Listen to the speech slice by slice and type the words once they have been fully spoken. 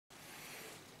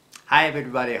Hi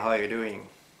everybody, how are you doing?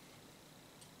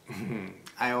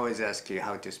 I always ask you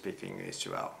how to speak English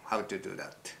well, how to do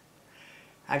that.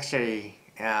 Actually,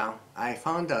 I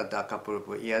found out a couple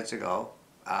of years ago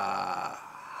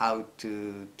how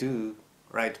to do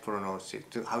right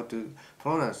pronunciation, how to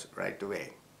pronounce right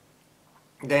way.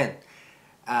 Then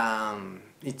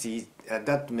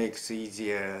that makes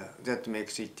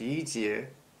it easier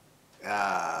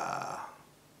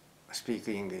speak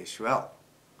English well.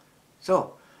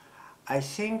 So I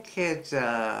think if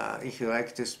you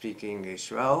like to speak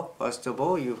English well, first of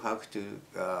all you have to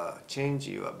change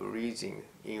your breathing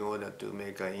in order to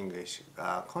make an English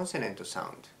consonant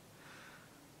sound.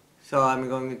 So I'm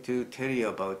going to tell you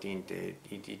about in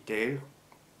detail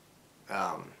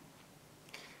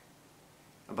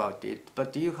about it,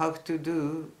 but you have to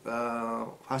do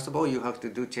first of all you have to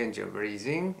do change your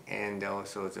breathing and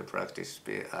also the practice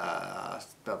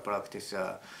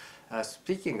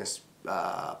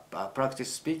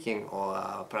speaking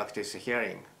or practice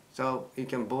hearing. So you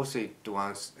can both them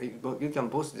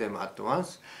at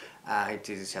once. It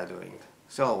is shadowing.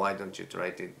 So why don't you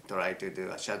try to do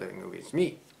a shadowing with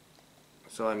me?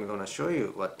 So I'm gonna show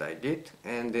you what I did,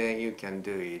 and then you can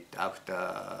do it after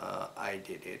I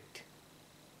did it.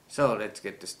 So let's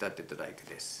get started like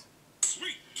this.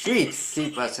 Sweet,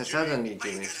 keep us suddenly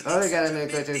doing it. All I gotta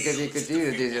make it to do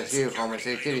is a few from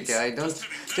security. I don't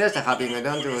just having a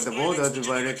down to the border to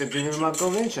violate the minimum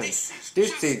conventions.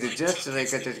 This is just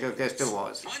like a test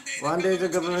was. One day the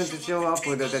government show up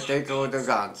with the take all the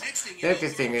guns.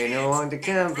 Next thing you know, on the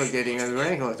camp getting a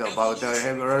raincoat about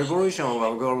the revolution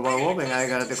of global warming, I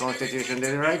got the constitution,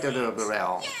 the right to the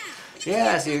realm.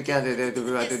 Yes, you can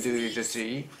do what to do is to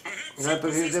see. I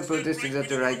believe the protest is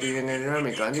the right in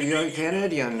America. You're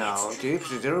Canadian now. Keep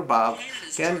the back.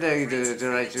 Canada is the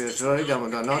right to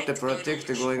freedom, not to protect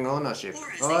going ownership.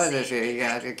 Or they say,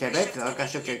 Quebec,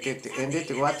 and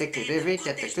it what they fit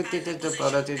at the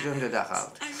politician of the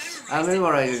house. I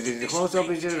memorized the most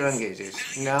official languages.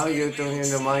 Now you're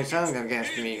turning my song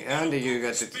against me, and you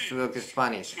got to speak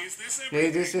Spanish.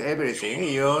 Is this everything?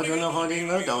 You don't know holding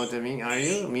out to me, are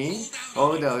you? Me?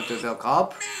 Hold out to the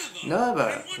cop?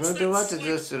 Never. What's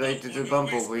just right to the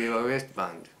bump of your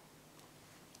waistband?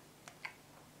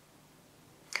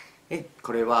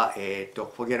 これは、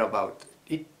forget about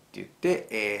it って言っ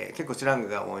て、結構スラング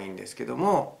が多いんですけど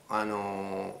も、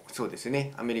そうです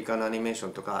ね、アメリカのアニメーショ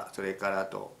ンとか、それからあ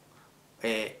と、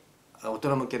大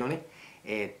人向けのね、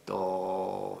テ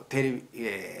レビ、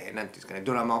なんていうんですかね、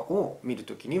ドラマを見る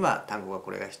ときには単語が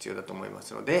これが必要だと思いま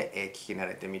すので、聞き慣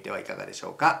れてみてはいかがでしょ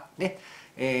うか。で、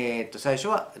最初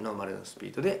はノーマルのスピ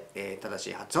ードで、正し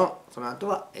い発音、その後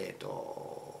は、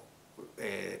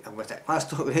ごめんなさい、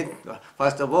first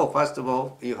of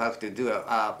all, you have to do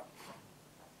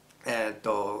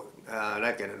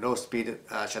like a low speed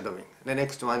shadowing. The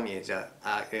next one is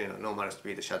normal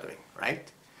speed shadowing,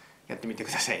 right? やってみて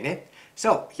くださいね。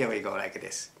So, here we go like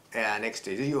this. Next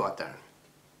is your turn.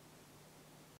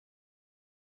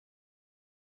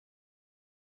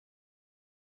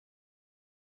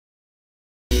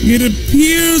 It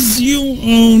appears you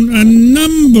own a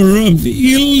number of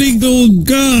illegal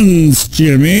guns,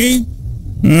 Jimmy.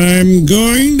 I'm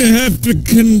going to have to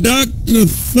conduct a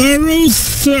thorough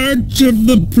search of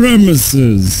the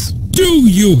premises. Do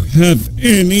you have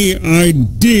any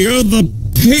idea the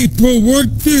paperwork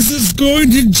this is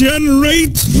going to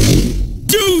generate?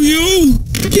 Do you?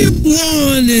 You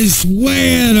want to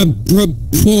swear to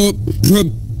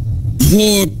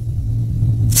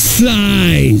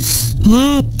size.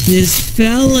 Pop, this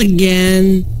fell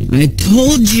again. I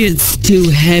told you it's too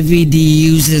heavy to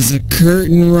use as a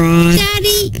curtain rod.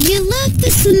 Daddy, you left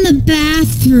this in the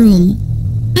bathroom.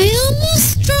 I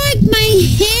almost dried my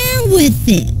hair with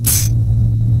it.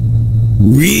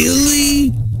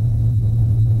 Really?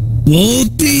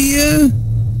 Both of you?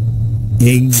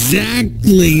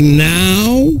 Exactly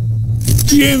now?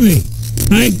 Jimmy,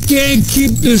 I can't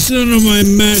keep this under my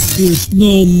mattress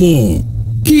no more.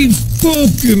 Keep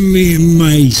poking me in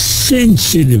my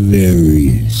sensitive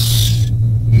areas.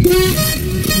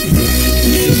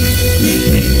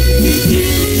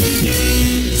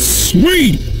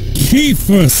 Sweet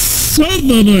Kiefer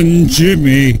Sutherland,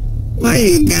 Jimmy. Why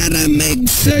you gotta make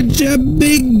such a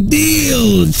big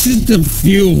deal? It's just a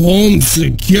few home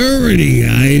security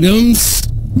items.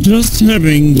 Just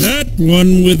having that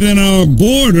one within our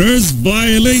borders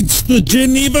violates the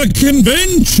Geneva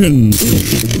Convention.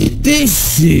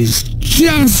 This is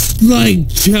just like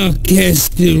Chuck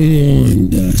Heston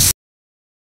warned us.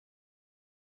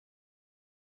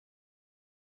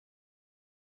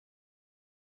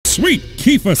 Sweet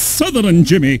Kiefer Sutherland,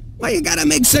 Jimmy. Why you gotta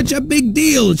make such a big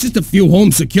deal? It's just a few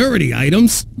home security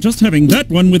items. Just having that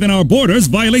one within our borders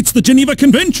violates the Geneva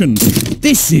Convention.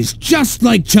 This is just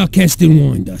like Chuck Heston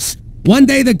warned us. One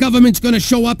day the government's gonna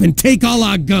show up and take all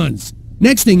our guns.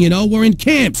 Next thing you know, we're in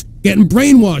camps, getting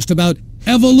brainwashed about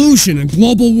evolution and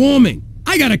global warming.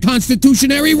 I got a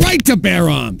constitutionary right to bear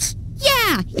arms.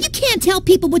 Yeah, you can't tell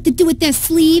people what to do with their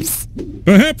sleeves.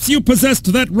 Perhaps you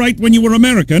possessed that right when you were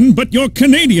American, but you're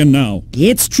Canadian now.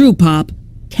 It's true, Pop.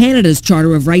 Canada's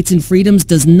Charter of Rights and Freedoms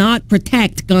does not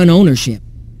protect gun ownership.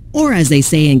 Or as they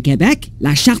say in Quebec,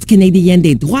 la Charte canadienne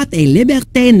des droits et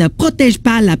libertés ne protège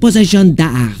pas la possession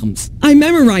d'armes. I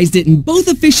memorized it in both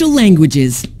official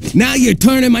languages. Now you're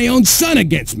turning my own son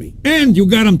against me. And you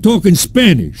got him talking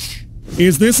Spanish.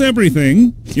 Is this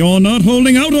everything? You're not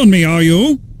holding out on me, are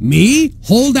you? Me?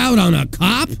 Hold out on a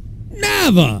cop?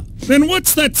 Never! Then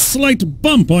what's that slight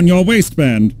bump on your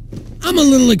waistband? I'm a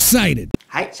little excited.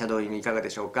 はい、シャドーイングいかが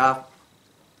でしょうか。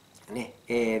ね、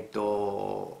や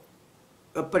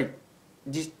っぱり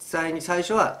実際に最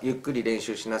初はゆっくり練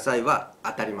習しなさいは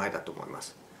当たり前だと思いま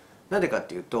す。なんでかっ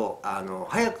ていうと、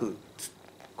早く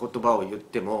言葉を言っ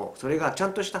てもそれがちゃ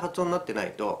んとした発音になってな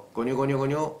いとゴニョゴニョゴ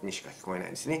ニョにしか聞こえない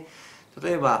んですね。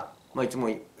例えば、いつも、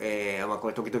こ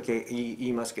れ時々言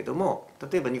いますけども、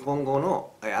例えば日本語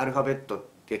のアルファベットって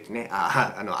言ってね、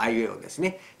あいうえおです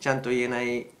ね、ちゃんと言えな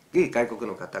い外国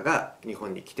の方が日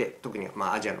本に来て、特に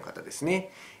アジアの方です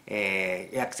ね、ア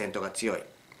クセントが強い。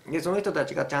でその人た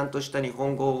ちがちゃんとした日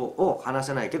本語を話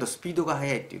せないけどスピードが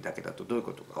速いっていうだけだとどういう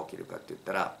ことが起きるかって言っ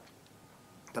たら、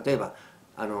例えば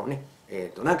何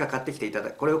か買ってきて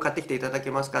これを買ってきていただ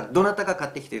けますか、どなたが買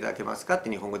ってきていただけますかって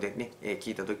日本語でね、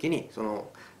聞いた時に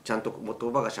ちゃんと言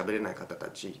葉が喋れない方た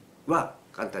ちは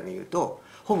簡単に言うと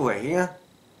「ホフがいいな」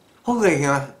「ホフがいい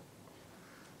な」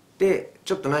で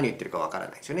ちょっと何言ってるかわから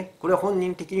ないですよね。これは本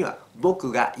人的には「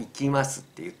僕が行きます」っ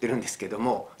て言ってるんですけど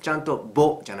も、ちゃんと「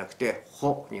ぼ」じゃなくて「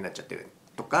ほ」になっちゃってる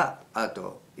とか、あ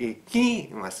と「行き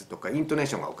ます」とかイントネー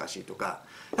ションがおかしいとか、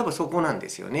やっぱそこなんで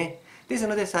すよね。です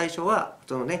ので最初は「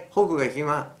僕が行き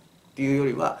ます」っていうよ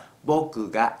りは「僕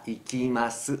が行き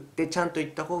ます」ってちゃんと言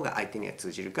った方が相手には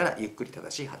通じるからゆっくり正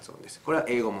しい発音です。これは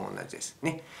英語も同じです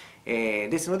ね。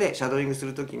ですのでシャドーイングす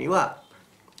る時には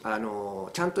ちゃ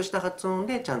んとした発音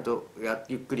でちゃんと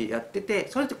ゆっくりやってて、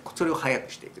それを速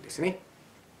くしていくですね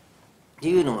って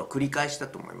いうのの繰り返しだ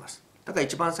と思います。だから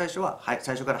一番最初か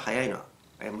ら速いのは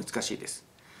難しいです。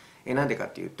なんでか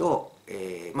っていうと、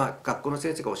学校の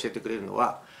先生が教えてくれるの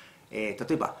は、例え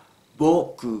ば「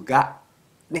僕が」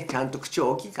ね、ちゃんと口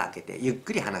を大きく開けてゆっ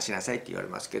くり話しなさいって言われ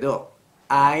ますけど「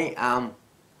I am」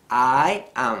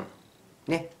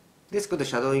ね。ですけど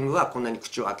シャドーイングはこんなに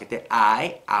口を開けて「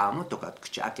I am」とか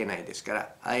口開けないですか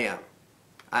ら「I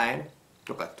am」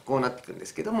とかこうなっていくんで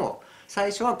すけども、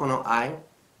最初はこの「I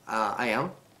am」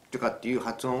とかっていう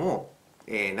発音を、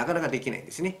なかなかできないん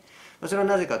ですね。それは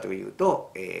なぜかという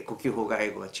と、呼吸法が英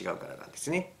語が違うからなんです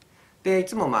ね。でい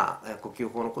つも呼吸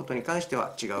法のことに関して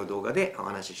は違う動画でお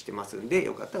話ししてますんで、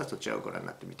よかったらそちらをご覧に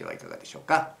なってみてはいかがでしょう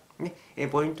か。ね、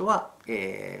ポイントは、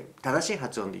正しい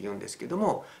発音で言うんですけど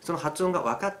も、その発音が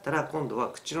分かったら今度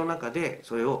は口の中で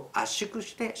それを圧縮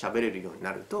して喋れるように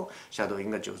なるとシャドーイ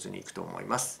ングが上手にいくと思い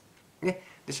ます。ね、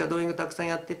でシャドーイングたくさん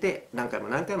やってて何回も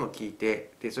何回も聞い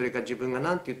て、でそれが自分が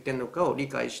何て言ってるのかを理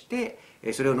解して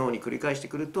それを脳に繰り返して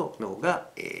くると脳が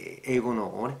英語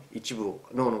脳をね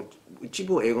脳の一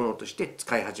部を英語脳として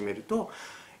使い始めると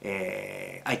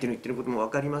相手の言ってることも分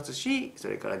かりますし、そ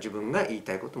れから自分が言い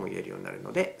たいことも言えるようになる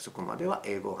ので、そこまでは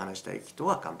英語を話したい人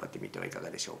は頑張ってみてはいかが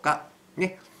でしょうか。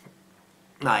ね、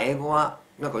英語は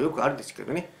なんかよくあるんですけ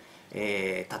どね、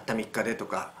たった3日でと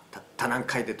かたった何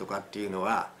回でとかっていうの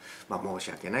は、申し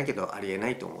訳ないけどありえな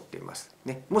いと思っています。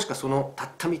ね、もしかそのたっ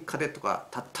た3日でとか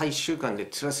たった1週間で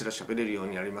つらつら喋れるよう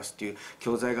になりますっていう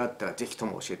教材があったらぜひと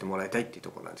も教えてもらいたいっていうと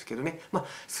ころなんですけどね、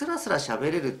スラスラ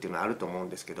喋れるっていうのはあると思うん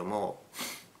ですけども、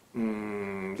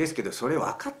ですけどそれ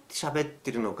分かって喋って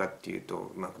るのかっていう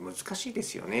と難しいで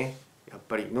すよね。やっ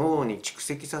ぱり脳に蓄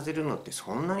積させるのって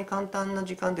そんなに簡単な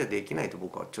時間ではできないと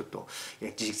僕はちょっと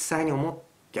実際に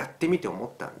やってみて思っ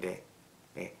たんで、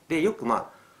よく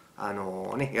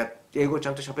英語をち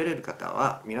ゃんと喋れる方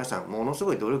は皆さんものす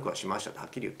ごい努力はしましたとはっ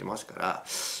きり言ってますから、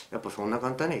やっぱそんな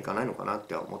簡単にはいかないのかなっ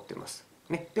ては思ってます。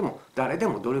ね、でも誰で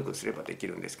も努力すればでき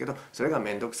るんですけど、それが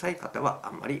面倒くさい方はあ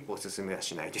んまりおすすめは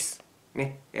しないです。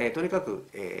ね、とにかく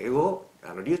英語を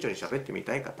流暢に喋ってみ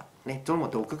たい方、ね、それも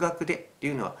独学でって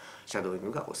いうのはシャドーイン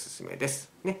グがおすすめで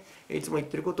す。ね、いつも言っ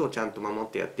てることをちゃんと守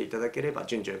ってやっていただければ、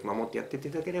順序よく守ってやっていた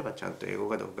だければちゃんと英語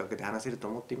が独学で話せると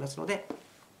思っていますので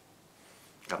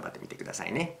頑張ってみてくださ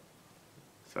いね。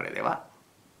それでは。